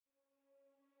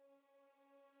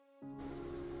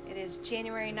is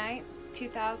January 9th,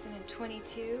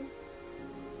 2022.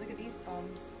 Look at these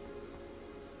bums.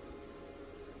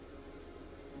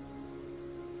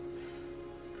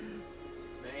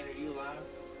 Man, are you alive?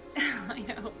 I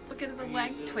know. Look at the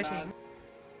leg twitching.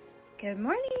 Good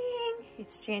morning.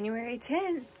 It's January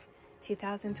 10th,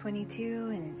 2022,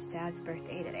 and it's Dad's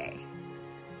birthday today.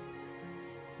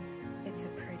 It's a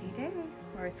pretty day,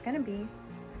 or it's gonna be.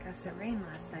 I guess it rained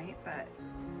last night, but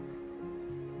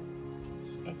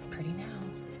it's pretty now.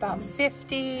 It's about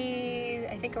 50,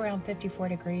 I think around 54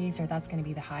 degrees, or that's gonna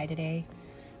be the high today.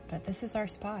 But this is our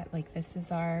spot. Like, this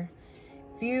is our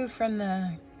view from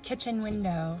the kitchen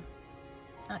window.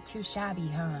 Not too shabby,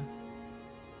 huh?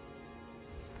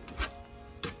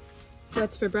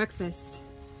 What's for breakfast?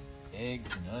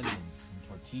 Eggs and onions and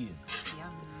tortillas.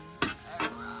 Yum.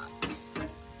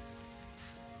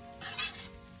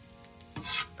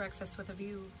 Breakfast with a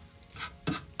view.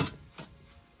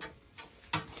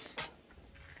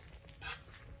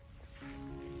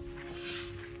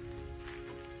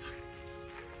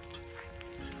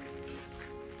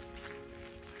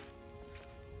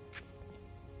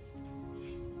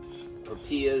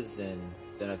 Tortillas, and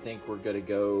then I think we're gonna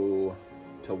go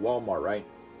to Walmart, right?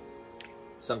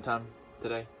 Sometime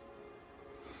today.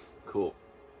 Cool.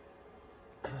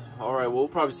 All right, we'll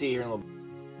probably see you here in a little bit.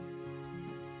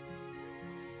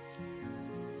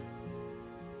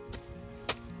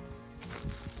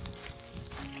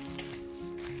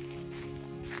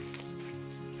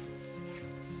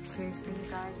 Seriously, you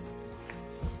guys.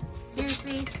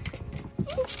 Seriously.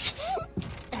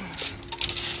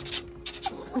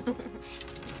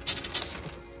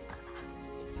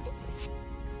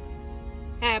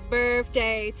 Happy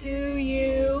birthday to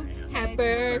you. Happy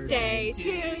birthday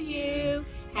to you.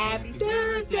 Happy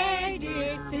birthday,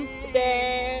 dear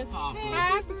sister.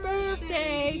 Happy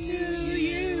birthday to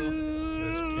you.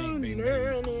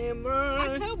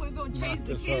 I told we were going to change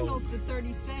the candles to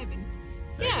 37.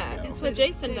 Yeah, that's what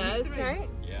Jason does, right?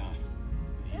 Yeah.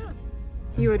 Yeah.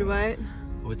 You would what? I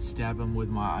would stab him with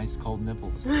my ice cold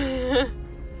nipples.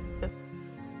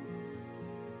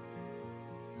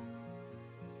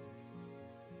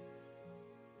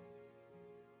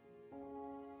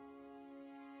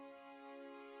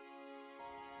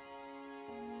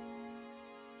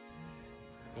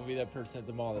 Gonna be that person at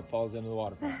the mall that falls into the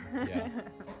water fountain. Yeah.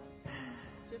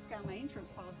 Just got my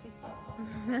insurance policy.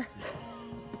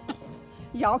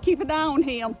 Y'all keep an eye on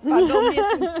him if I go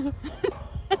missing.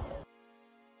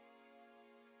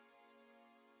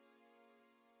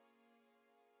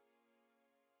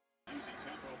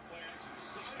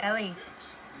 Ellie,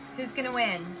 who's gonna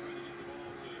win?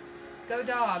 Go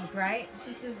Dogs, right?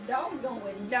 She says, dog's gonna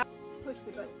win. Dog. Push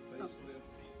the button. Oh.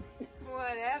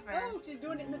 Whatever. Oh, she's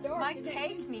doing it in the dark. My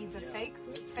cake needs a fake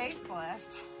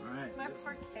facelift. Right. My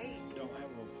poor cake. Don't have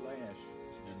a flash.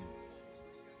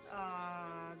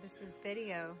 This is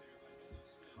video.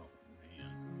 Oh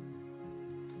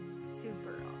man.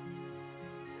 Super awesome.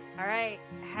 All right.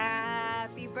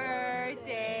 Happy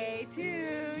birthday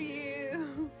to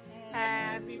you.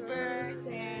 Happy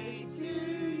birthday to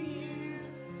you.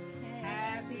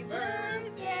 Happy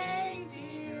birthday,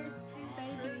 dear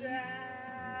sister.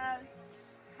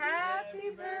 Happy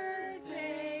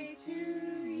birthday to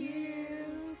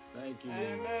you. Thank you.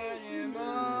 And many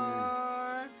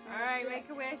more. All right, make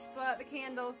a wish. Blow out the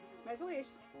candles. Make a wish.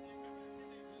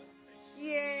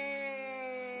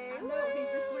 Yay! I know, he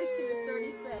just wished he was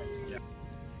 37. Yeah.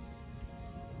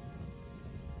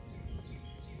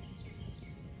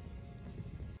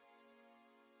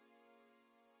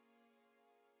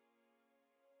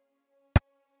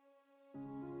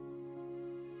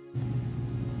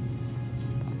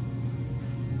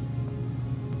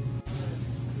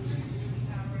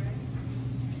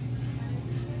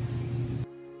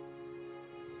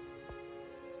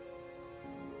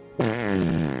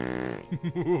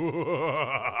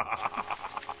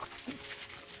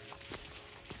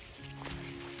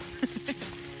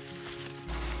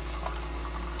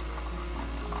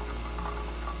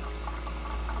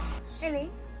 Ellie,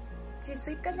 did you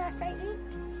sleep good last night, Lee?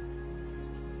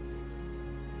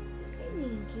 Hey,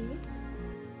 Minky.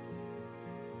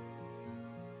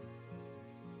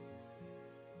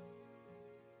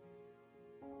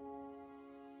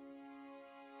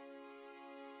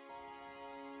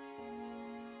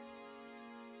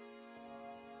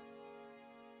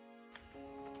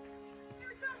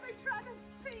 Every time they try to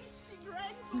fish, she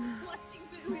drags them flushing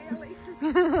to Ellie.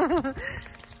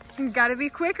 Gotta be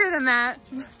quicker than that.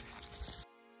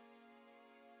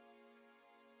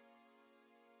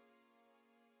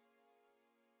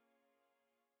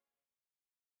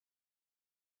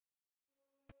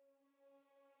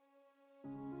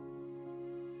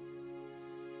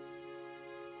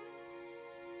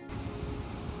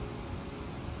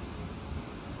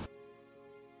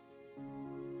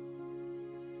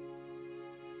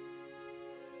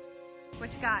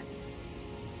 What you got?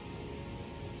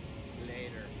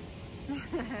 Later.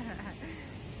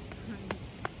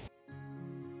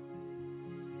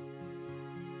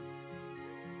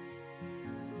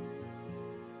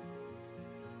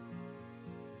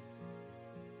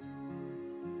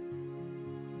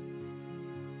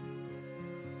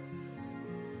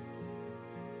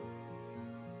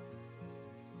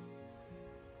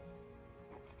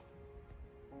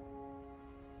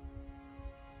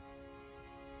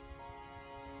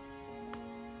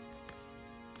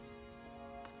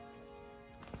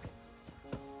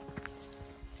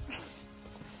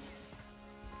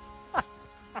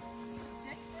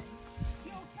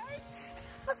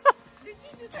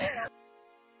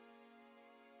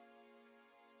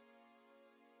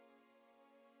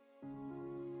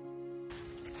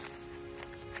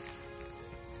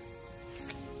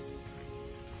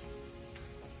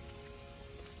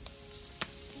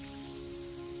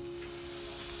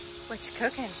 What you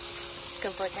cooking?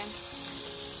 Good looking.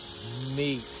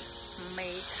 Meat.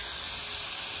 Meat.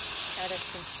 Got us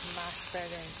some smash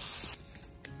burgers.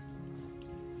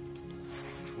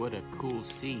 What a cool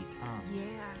seat, huh? Yeah.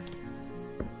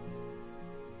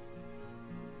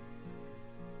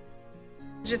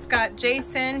 Just got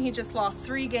Jason. He just lost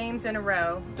 3 games in a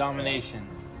row. Domination.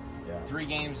 Yeah. 3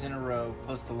 games in a row,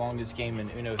 plus the longest game in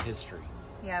Uno history.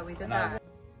 Yeah, we did And I that.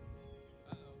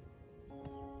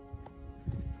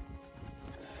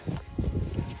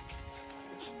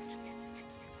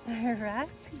 Alright.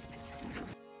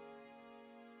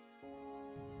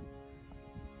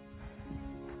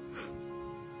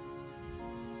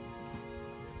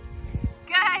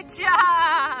 Good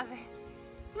job!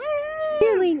 Woo!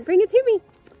 Here, Lee, bring it to me.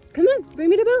 Come on, bring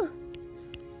me the ball.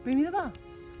 Bring me the ball.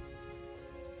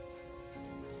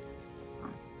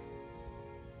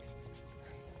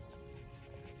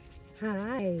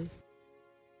 Hi.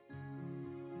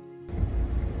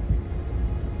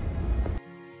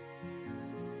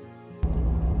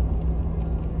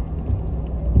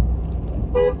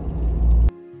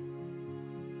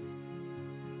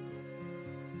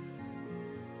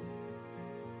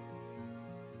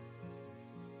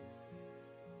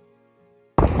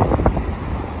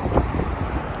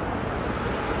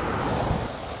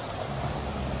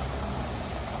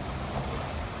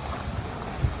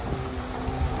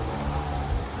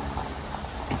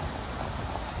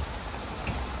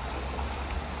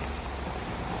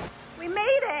 We made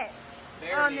it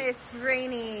Very. on this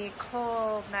rainy,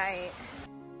 cold night.